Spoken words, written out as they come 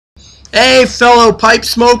Hey, fellow pipe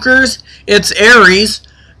smokers, it's Aries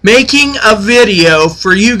making a video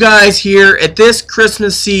for you guys here at this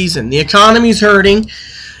Christmas season. The economy's hurting,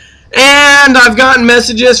 and I've gotten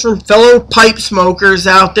messages from fellow pipe smokers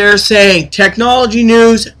out there saying, technology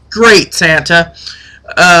news, great, Santa.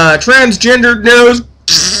 Transgender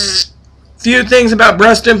news, few things about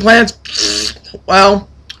breast implants, well,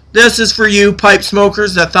 this is for you pipe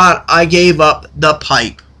smokers that thought I gave up the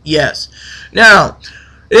pipe. Yes. Now,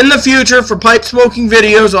 in the future, for pipe smoking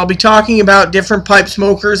videos, I'll be talking about different pipe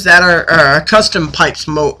smokers that are custom pipe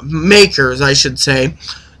makers, I should say.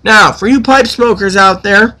 Now, for you pipe smokers out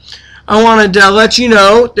there, I wanted to let you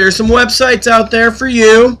know there's some websites out there for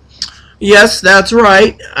you. Yes, that's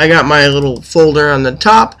right. I got my little folder on the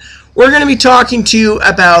top. We're going to be talking to you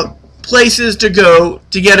about places to go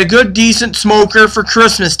to get a good, decent smoker for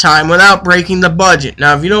Christmas time without breaking the budget.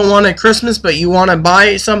 Now, if you don't want it at Christmas, but you want to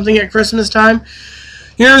buy something at Christmas time,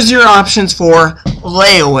 here's your options for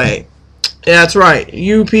layaway. That's right.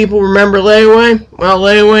 You people remember layaway? Well,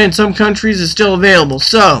 layaway in some countries is still available.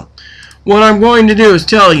 So, what I'm going to do is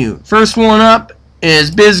tell you. First one up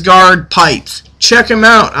is BizGuard Pipes. Check them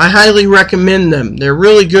out. I highly recommend them. They're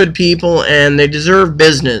really good people and they deserve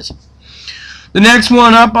business. The next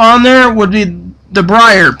one up on there would be the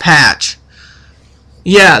Briar Patch.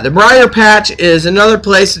 Yeah, the Briar Patch is another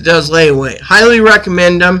place that does layaway. Highly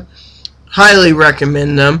recommend them. Highly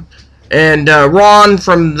recommend them. And Ron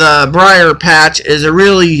from the Briar Patch is a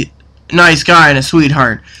really nice guy and a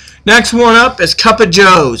sweetheart. Next one up is Cup of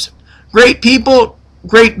Joe's. Great people,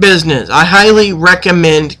 great business. I highly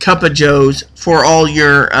recommend Cup of Joe's for all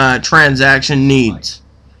your transaction needs.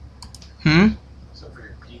 Except for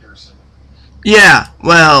your Peterson. Yeah,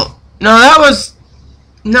 well, no, that was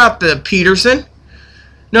not the Peterson.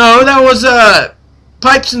 No, that was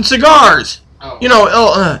Pipes and Cigars. Oh. You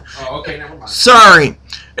know, okay, never mind. Sorry.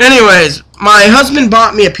 Anyways, my husband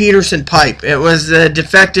bought me a Peterson pipe. It was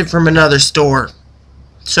defective from another store.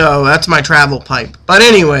 So, that's my travel pipe. But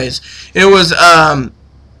anyways, it was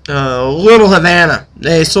Little Havana.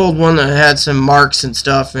 They sold one that had some marks and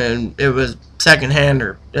stuff, and it was secondhand,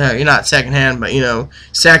 or not secondhand, but, you know,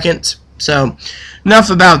 seconds. So,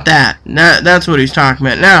 enough about that. That's what he's talking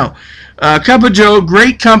about. Now, Cup of Joe,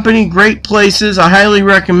 great company, great places. I highly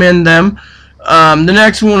recommend them. The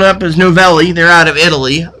next one up is Novelli. They're out of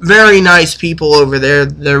Italy. Very nice people over there.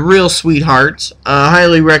 They're real sweethearts.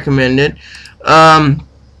 Highly recommend it. The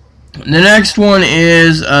next one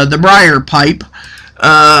is the Briar Pipe.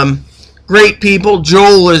 Great people.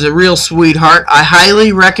 Joel is a real sweetheart. I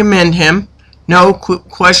highly recommend him. No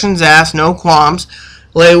questions asked. No qualms.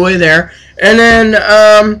 Layaway there. And then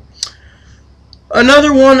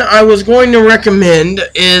another one I was going to recommend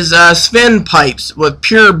is Sven Pipes with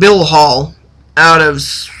Pure Billhall out of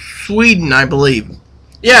Sweden, I believe.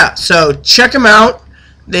 Yeah, so check them out.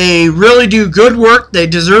 They really do good work. They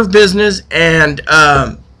deserve business, and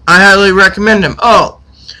I highly recommend them. Oh,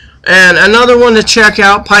 and another one to check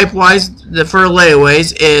out pipe-wise for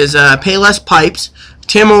layaways is Payless Pipes.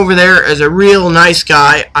 Tim over there is a real nice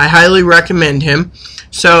guy. I highly recommend him.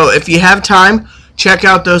 So if you have time, check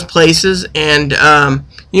out those places and,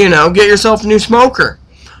 you know, get yourself a new smoker.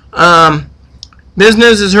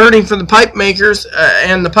 Business is hurting for the pipe makers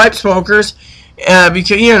and the pipe smokers because,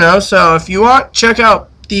 you know, so if you want, check out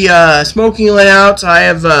the smoking layouts. I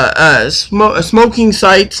have smoking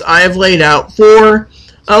sites I have laid out for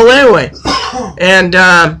layaway. And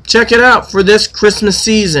check it out for this Christmas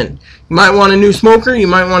season. You might want a new smoker. You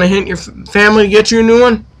might want to hint your family to get you a new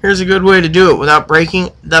one. Here's a good way to do it without breaking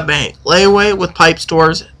the bank. Layaway with pipe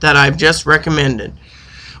stores that I've just recommended.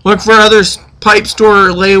 Look for other pipe store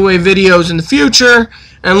layaway videos in the future,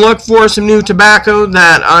 and look for some new tobacco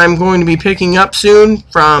that I'm going to be picking up soon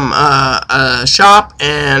from a shop,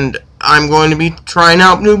 and I'm going to be trying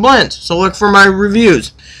out new blends. So look for my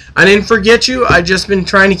reviews. I didn't forget you. I just been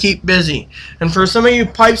trying to keep busy. And for some of you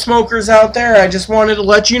pipe smokers out there, I just wanted to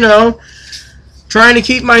let you know, trying to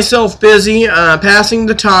keep myself busy, passing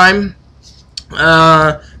the time.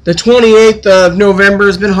 The 28th of November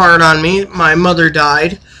has been hard on me. My mother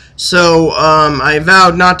died. So, I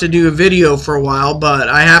vowed not to do a video for a while, but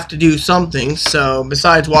I have to do something, so,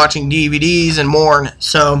 besides watching DVDs and mourn.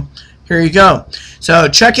 So, here you go. So,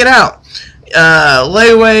 check it out.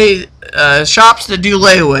 Layaway, shops that do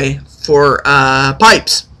layaway for,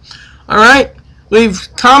 pipes. Alright? Leave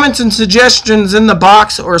comments and suggestions in the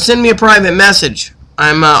box, or send me a private message.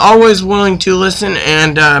 I'm always willing to listen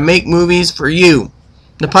and make movies for you,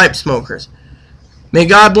 the pipe smokers. May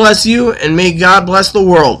God bless you, and may God bless the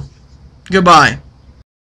world. Goodbye.